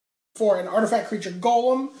 3 for an artifact creature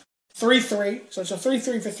golem. 3/3. So it's a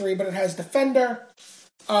 3/3 for 3, but it has Defender.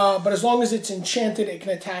 But as long as it's enchanted, it can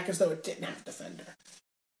attack as though it didn't have Defender.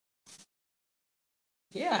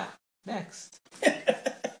 Yeah. Next.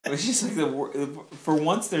 It's just for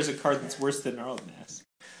once there's a card that's worse than Gnarled Mask.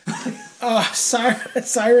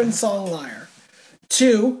 Siren Song Lyre.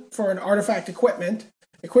 2 for an artifact equipment.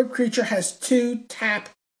 Equipped creature has 2 tap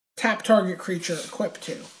target creature equipped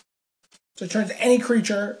 2. So it turns any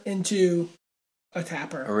creature into a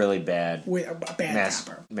tapper. A really bad a bad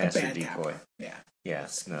tapper. Master a bad decoy. Tapper. Yeah.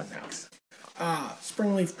 Yes, no thanks.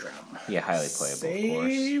 Springleaf Drum. Yeah, highly playable,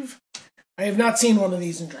 Save. of course. I have not seen one of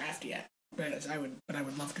these in draft yet. But I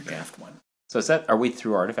would love to draft one. So are we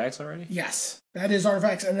through artifacts already? Yes. That is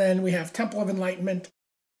artifacts. And then we have Temple of Enlightenment.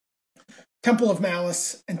 Temple of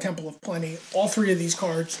Malice, and Temple of Plenty. All three of these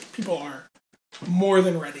cards, people are more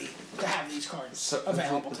than ready to have these cards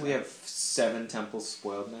available. We have 7 temples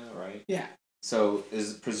spoiled now, right? Yeah. So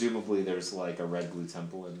presumably there's like a red-blue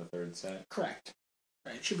temple in the third set? Correct.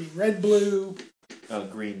 Right. It should be red, blue.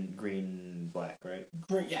 Green, black, right?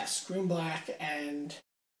 Yes, green, black, and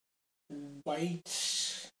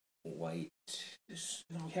white. White.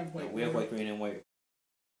 No, we have white. No, we have white, green, and white.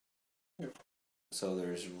 Yep. So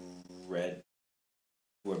there's red.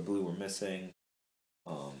 Where blue we're missing.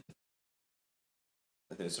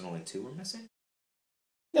 There's only 2 we're missing?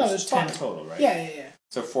 No, there's 10 5 total, right? Yeah.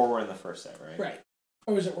 So 4 were in the first set, right? Right.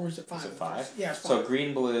 Or was it 5? Was it 5? Yeah, it's 5. So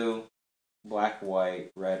green, blue, black,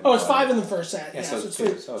 white, red. Oh, it's white. 5 in the first set. Yeah, Yeah, so so it's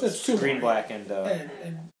it's 2. 2. So it's 2 green, more, black, and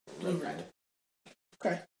blue, red.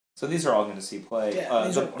 Okay. So these are all going to see play. Yeah,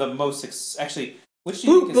 the most actually, which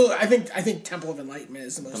do you think is blue, I think Temple of Enlightenment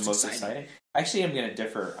is the most exciting. Actually, I'm going to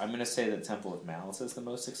differ. I'm going to say that Temple of Malice is the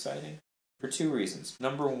most exciting for 2 reasons.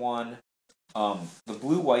 Number one, the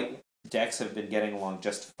blue-white decks have been getting along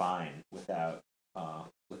just fine without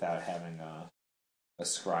having a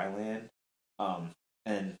Scryland,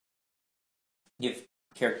 and you have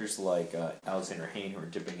characters like Alexander Hayne who are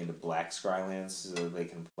dipping into black Scrylands so they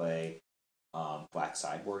can play black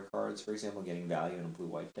sideboard cards, for example, getting value in a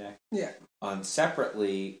blue-white deck. Yeah.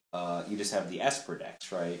 Separately, you just have the Esper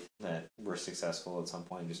decks, right, that were successful at some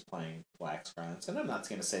point just playing black Scrylands. And I'm not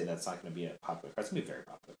going to say that's not going to be a popular card. It's going to be a very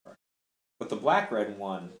popular card. But the black-red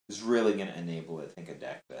one is really going to enable, I think, a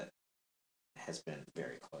deck that has been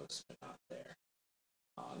very close but not there.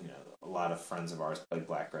 A lot of friends of ours played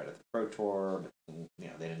black-red at the Pro Tour, but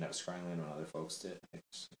they didn't have Scryland when other folks did. I think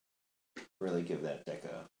just really give that deck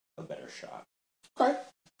a better shot. Okay.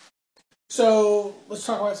 So let's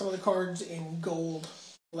talk about some of the cards in gold,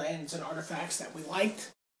 lands, and artifacts that we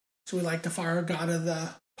liked. So we like the Fire God of the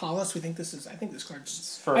Palace. I think this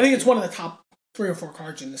card's. I think it's one of the top 3 or 4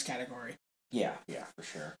 cards in this category. Yeah, for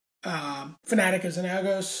sure. Fanatic of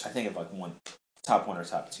Xenagos. I think of like top 1 or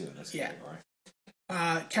top 2 in this category.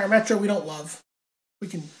 Karametra we don't love.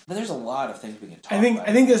 But there's a lot of things we can talk about.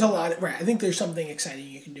 I think there's a lot. Right. I think there's something exciting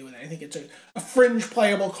you can do with it. I think it's a fringe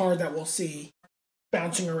playable card that we'll see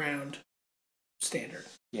bouncing around standard.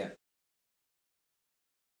 Yeah.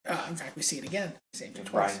 In fact, we see it again. Saved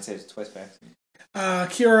it Brian twice. saves it twice back.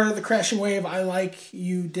 Kira, the Crashing Wave, I like,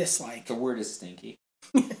 you dislike. The word is stinky.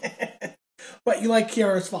 But you like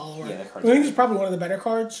Kira's Follower. Yeah, I think it's probably one of the better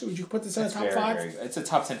cards. Would you put this in a top 5? It's a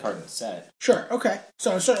top 10 card in the set. Sure, okay.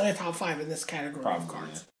 So certainly a top 5 in this category of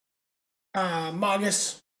cards. Yeah.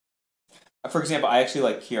 Magus. For example, I actually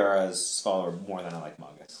like Kiara's Follower more than I like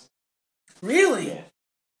Magus. Really? Yeah.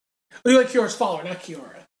 Well, you like Kira's Follower, not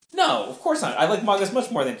Kiora. No, of course not. I like Magus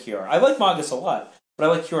much more than Kiora. I like Magus a lot, but I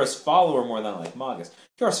like Kiara's Follower more than I like Magus.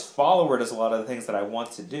 Kiara's Follower does a lot of the things that I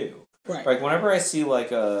want to do. Right. Like, whenever I see,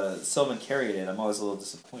 like, a Sylvan Caryatid, I'm always a little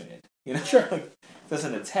disappointed. Sure. Like,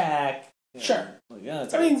 doesn't attack. Sure. Like, yeah,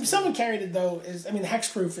 Sylvan Caryatid, though, is... I mean,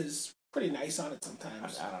 Hexproof is pretty nice on it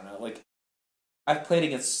sometimes. I don't know. Like, I've played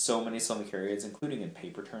against so many Sylvan Caryatids, including in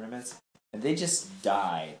paper tournaments, and they just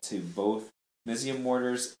die to both Mizzium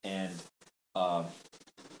Mortars and Anger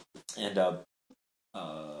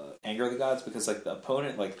of the Gods, because, like, the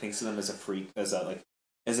opponent, like, thinks of them as a freak,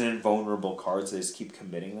 as an invulnerable card, so they just keep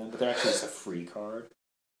committing them, but they're actually just a free card.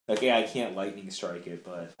 Like, yeah, I can't lightning strike it,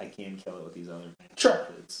 but I can kill it with these other things. Sure.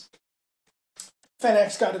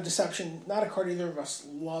 Fennex, God of Deception, not a card either of us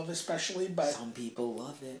love especially, but... Some people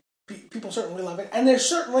love it. People certainly love it. And there's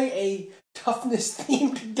certainly a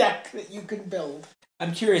toughness-themed deck that you can build.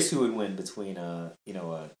 I'm curious who would win between,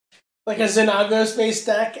 like a Xenagos-based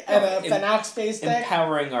deck and a Fennex-based deck?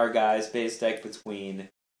 Empowering our guys-based deck between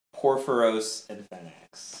Porphyros and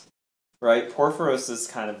Fennex. Right? Porphyros is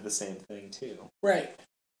kind of the same thing, too. Right.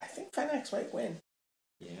 I think Fennex might win.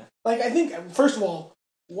 Yeah. Like, I think, first of all,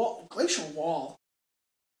 Glacial Wall.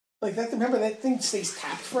 Like, remember that thing stays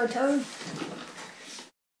tapped for a turn?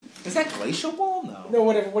 Is that Glacial Wall? No. No,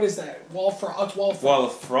 what is that? Wall of Frost. Wall of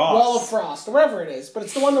Frost. Wall of Frost, or whatever it is. But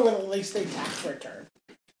it's the one that would at least stay tapped for a turn.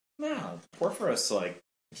 No, Porphyros, like,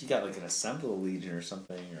 if you got, like, an Assemble Legion or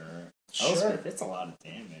something, or Sure. Elspeth, it's a lot of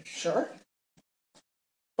damage. Sure.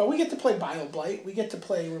 But we get to play Bioblight. We get to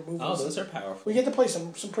play Removal. Oh, those are powerful. We get to play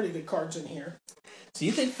some pretty good cards in here. So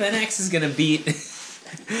you think Fennex is going to beat...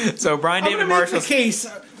 So Brian David Marshall... the case.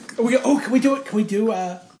 Can we do it? Can we do...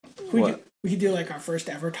 What? We could do like our first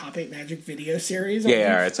ever Top 8 Magic video series.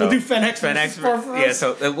 Yeah, all right. So we'll do Fennex versus Porphyros. Yeah,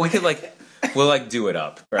 so we could we'll do it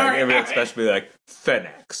up, right? All right, Every all right. especially be like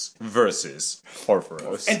Fennex versus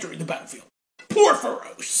Porphyros. Entering the battlefield,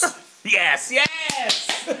 Porphyros. Yes.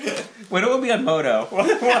 When it will be on Moto, like,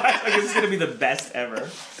 it's going to be the best ever.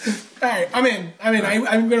 All right, I'm in.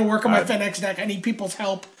 I'm going to work on my Fennex deck. I need people's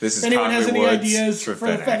help. This is if anyone has Conley any Woods ideas for for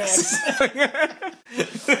the Fennex.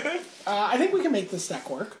 Fennex. I think we can make this deck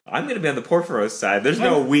work. I'm going to be on the Porphyros side. There's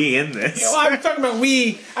no we in this. Well, I'm talking about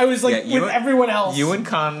we. I was like with everyone else. You and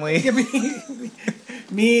Conley.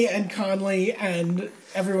 Me and Conley and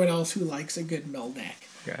everyone else who likes a good mill deck.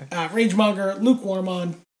 Okay. Ragemonger, lukewarm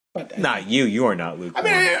on. But Not you. You are not lukewarm.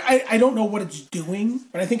 I don't know what it's doing,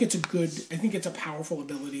 but I think it's a powerful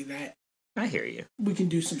ability that I hear you. we can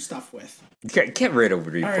do some stuff with. Get rid of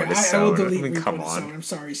Reap All right, for the I will Soda. delete Come on. I'm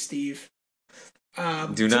sorry, Steve.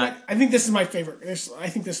 Do not. I think this is my favorite. I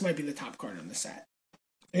think this might be the top card in the set.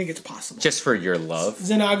 I think it's possible. Just for your love.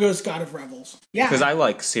 Xenagos, God of Revels. Yeah. Because I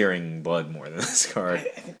like Searing Blood more than this card. I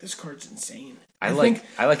think this card's insane. I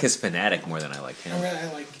like his Fanatic more than I like him.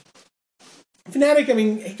 I like Fnatic. I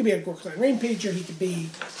mean, he could be a Gorkline Rampager.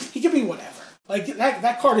 He could be whatever. Like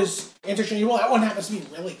that card is interchangeable. That one happens to be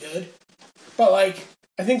really good. But like,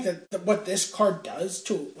 I think that what this card does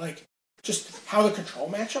to like just how the control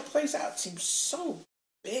matchup plays out seems so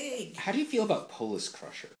big. How do you feel about Polis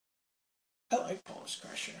Crusher? I like Polis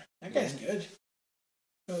Crusher. That guy's good.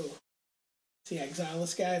 Oh, see, exile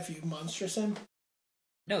this guy if you monstrous him.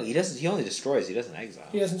 No, he doesn't. He only destroys. He doesn't exile.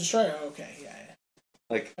 He doesn't destroy. Oh, okay, yeah.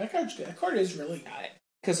 Like that card is really good.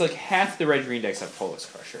 Because like half the red green decks have Polis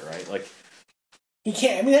Crusher, right? Like he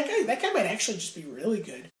can't. I mean, that guy might actually just be really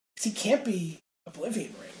good because he can't be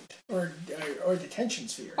Oblivion Ringed or Detention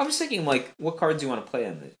Sphere. I'm just thinking, like, what cards do you want to play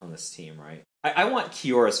on this team, right? I want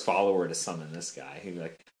Kiora's follower to summon this guy. Who'd be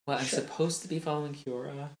like, well, I'm supposed to be following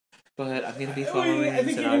Kiora, but I'm going to be following. I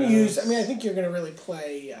think you're going to use. I mean, I think you're going to really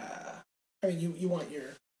play. I mean, you want your.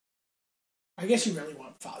 I guess you really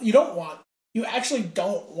want. You don't want. You actually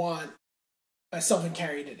don't want a Sylvan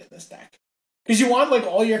Caryatid in this deck. Because you want like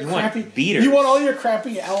all your crappy beaters. You want all your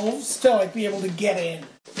crappy elves to like be able to get in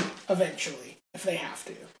eventually if they have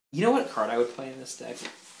to. You know what card I would play in this deck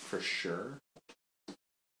for sure?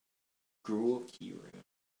 Gruul Keyroon.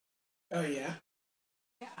 Oh yeah.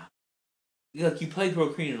 Yeah. Like you play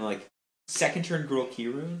Gruul Keyroon and like second turn Gruul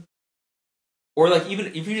Keyroon, or like even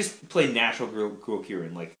if you just play natural Gruul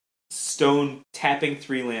Keyroon, like stone tapping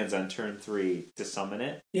 3 lands on turn 3 to summon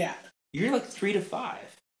it. Yeah. You're like 3 to 5.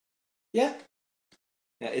 Yeah.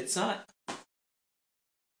 Yeah, it's not.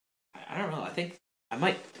 I don't know. I think I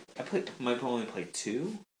might only play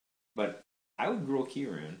 2, but I would Gruul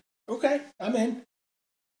Keyroon. Okay, I'm in.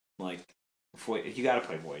 Like, you got to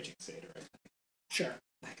play Voyaging Satyr, right? Sure.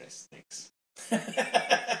 That guy stinks.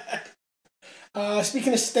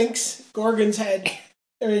 Speaking of stinks, Gorgon's Head.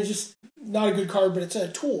 I mean, just not a good card, but it's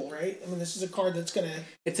a tool, right? I mean, this is a card that's gonna.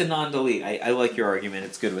 It's a non-delete. I like your argument.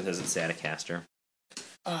 It's good with as a Staticaster.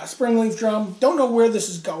 Springleaf Drum. Don't know where this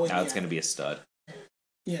is going. Now it's going to be a stud.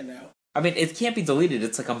 Yeah, no. I mean, it can't be deleted.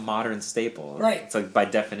 It's like a modern staple. Right. It's like by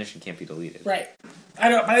definition can't be deleted. Right. But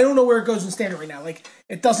I don't know where it goes in Standard right now. Like,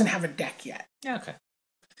 it doesn't have a deck yet. Yeah. Okay.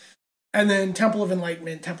 And then Temple of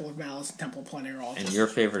Enlightenment, Temple of Malice, and Temple of Plenty are all. And your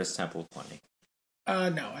favorite is Temple of Plenty.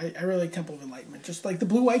 No, I really like Temple of Enlightenment. Just like the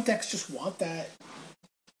blue-white decks just want that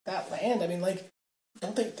land. I mean, like,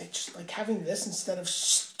 don't they just like having this instead of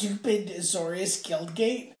stupid Azorius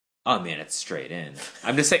Guildgate? Oh man, it's straight in.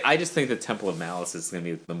 I'm just saying. I just think the Temple of Malice is going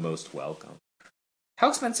to be the most welcome. How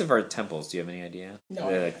expensive are temples? Do you have any idea? No.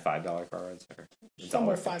 Are they like $5 cards or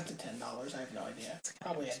somewhere $5 to $10? I have no idea. It's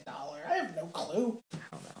probably $1. I have no clue. I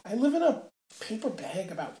don't know. I live in a paper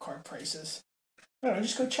bag about card prices. I don't know.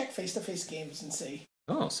 Just go check face-to-face games and see.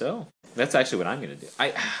 Oh, so that's actually what I'm going to do.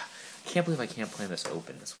 I can't believe I can't play this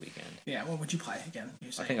open this weekend. Yeah, what would you play again?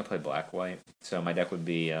 I think I play black-white. So my deck would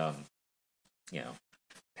be,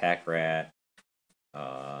 Pack Rat,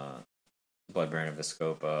 Bloodbaron of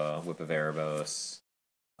Viscopa, Whip of Erebos,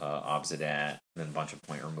 Obsidat, and then a bunch of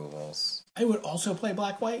point removals. I would also play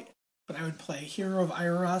black-white, but I would play Hero of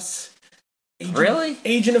Iroras.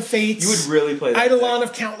 Agent of Fates. You would really play that Eidolon deck.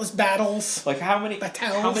 of Countless Battles. Like how many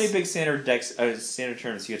Battles. big standard decks, standard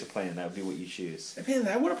tournaments you have to play in? That would be what you choose. Man,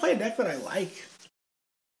 I want to play a deck that I like.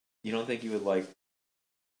 You don't think you would like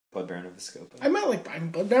Bloodbaron of Viscopa? I might like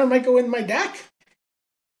Bloodbaron. Might go in my deck.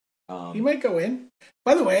 He might go in.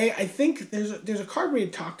 By the way, I think there's a card we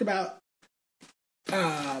had talked about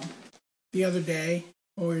the other day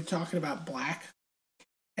when we were talking about black,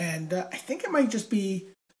 and I think it might just be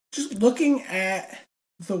just looking at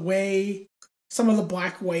the way some of the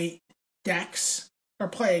black-white decks are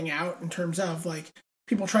playing out in terms of like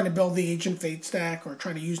people trying to build the Agent Fate stack or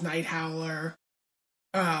trying to use Night Howler.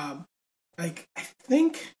 Like I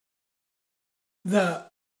think the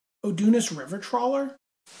Odunis River Trawler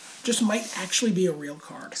just might actually be a real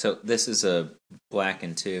card. So this is a black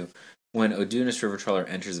and 2. When Odunis River Trawler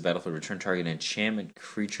enters the battlefield, return target enchantment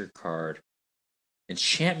creature card.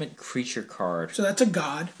 Enchantment creature card. So that's a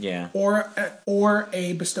god. Yeah. Or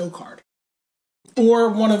a bestow card. Or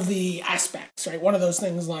one of the aspects, right? One of those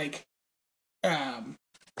things like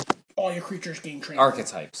all your creatures gain training.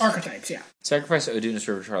 Archetypes. Archetypes, yeah. Sacrifice Odunis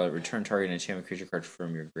River Trawler, return target enchantment creature card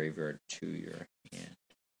from your graveyard to your hand.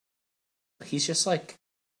 He's just like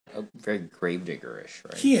a very Gravedigger-ish,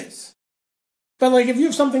 right? He is. But like if you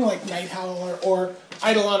have something like Night Howler or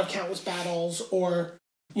Eidolon of Countless Battles or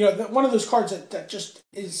one of those cards that just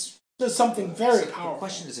does something very powerful. The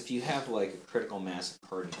question is, if you have like a critical mass of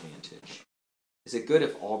card advantage, is it good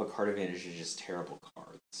if all the card advantage is just terrible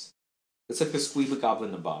cards? It's like the Squeebly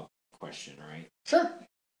Goblin Nabob question, right? Sure.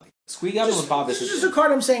 Like, Squeebly Goblin Nabob is just a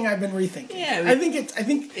card I'm saying I've been rethinking. Yeah, I think it's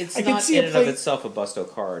I can not see in it and play... of itself a busto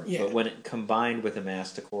card, Yeah. but when it combined with a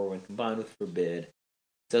Masticore, when combined with Forbid, it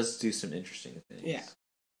does do some interesting things. Yeah.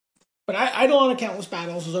 But Eidolon of Countless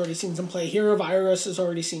Battles has already seen some play. Hero of Iris has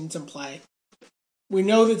already seen some play. We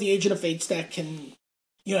know that the Agent of Fates deck can,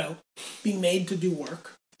 be made to do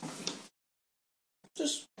work.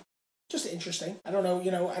 Just interesting. I don't know,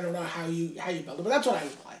 I don't know how you build it, but that's what I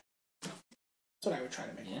would play. That's what I would try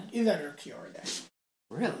to make. Yeah. Either that or a Kiora deck.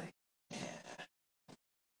 Really? Yeah.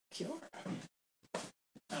 Kiora.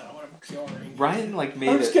 I don't know what I'm Kioring. Brian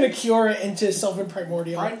I'm just gonna Kiora into Sylvan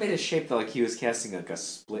Primordial. Brian made a shape that like he was casting like a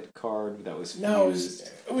split card that was fused. No,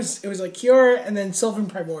 it was like Kiora and then Sylvan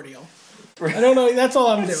Primordial. I don't know. That's all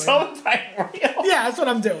I'm doing. Sylvan Primordial. Yeah, that's what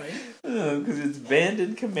I'm doing. Because it's banned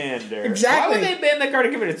in Commander. Exactly. Why would they ban that card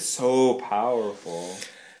in Commander? It's so powerful.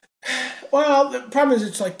 Well, the problem is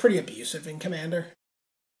it's like pretty abusive in Commander.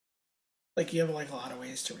 Like you have like a lot of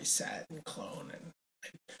ways to reset and clone and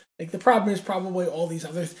like the problem is probably all these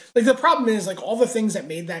other like the problem is like all the things that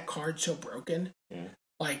made that card so broken. Yeah.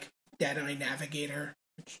 Like Deadeye Navigator,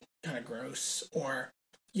 which is kind of gross, or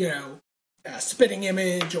Spitting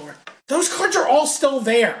Image, or those cards are all still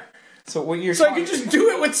there. So what you're I can just do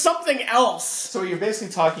it with something else. So what you're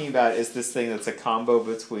basically talking about is this thing that's a combo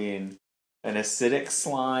between an acidic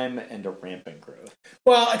slime and a rampant growth.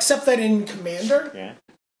 Well, except that in Commander, Yeah.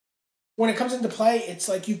 when it comes into play, it's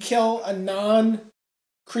like you kill a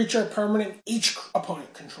non-creature permanent each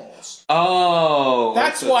opponent controls. Oh,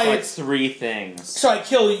 That's so why like it's 3 things. So I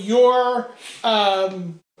kill your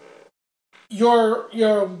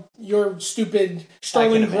stupid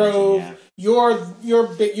Sterling Grove, your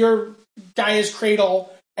Gaia's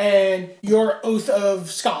Cradle, and your Oath of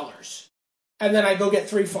Scholars, and then I go get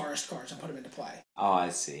 3 forest cards and put them into play. Oh, I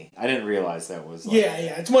see. I didn't realize that was. Like, Yeah,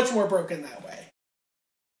 it's much more broken that way.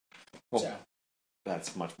 Well, So.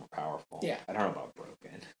 that's much more powerful. Yeah. I don't know about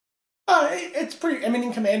broken. It's pretty. I mean,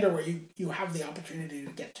 in Commander, where you have the opportunity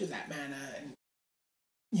to get to that mana and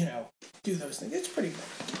do those things, it's pretty good.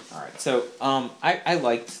 All right, so I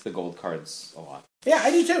liked the gold cards a lot. Yeah,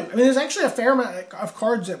 I do too. I mean, there's actually a fair amount of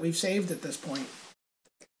cards that we've saved at this point.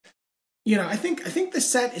 I think the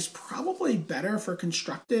set is probably better for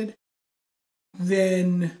Constructed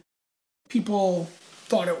than people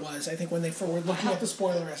thought it was. I think when they were looking at the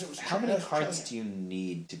spoiler as it was. How many cards do you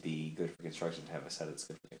need to be good for Constructed to have a set that's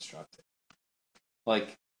good for Constructed?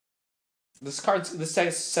 Like, this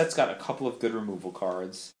set's got a couple of good removal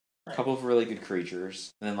cards, a couple of really good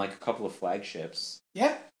creatures, and then like a couple of flagships.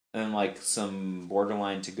 Yeah. And then like some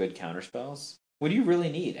borderline to good counterspells. What do you really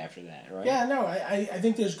need after that, right? Yeah, no, I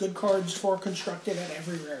think there's good cards for Constructed at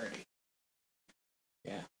every rarity.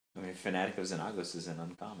 Yeah. I mean, Fanatic of Xenagos is an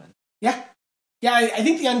uncommon. Yeah. Yeah, I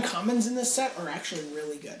think the uncommons in this set are actually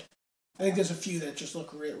really good. I think there's a few that just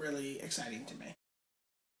look really exciting to me.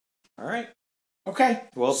 All right. Okay,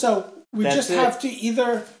 well, so we just have to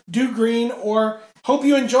either do green or hope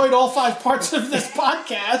you enjoyed all 5 parts of this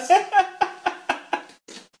podcast.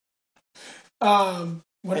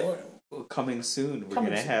 Coming soon, we're going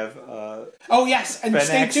to have... oh, yes, and Fenax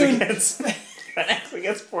stay tuned. Fenax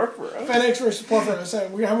against Porphyro. Fenax versus Porphyro. So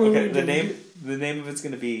the name of it's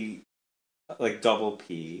going to be like double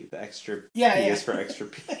P. The extra P is for extra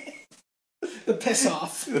P. The piss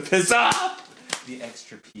off. The piss off! The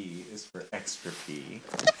extra P is for extra P.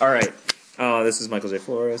 All right. This is Michael J.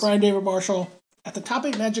 Flores. Brian David Marshall. At the Top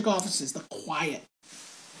 8 Magic offices, the quiet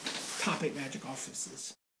Top 8 Magic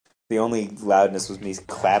offices. The only loudness was me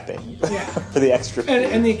clapping for the extra P.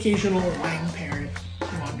 And the occasional Lang parent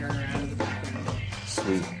wandering around in the background.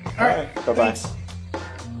 Sweet. All right. Bye-bye. Thanks.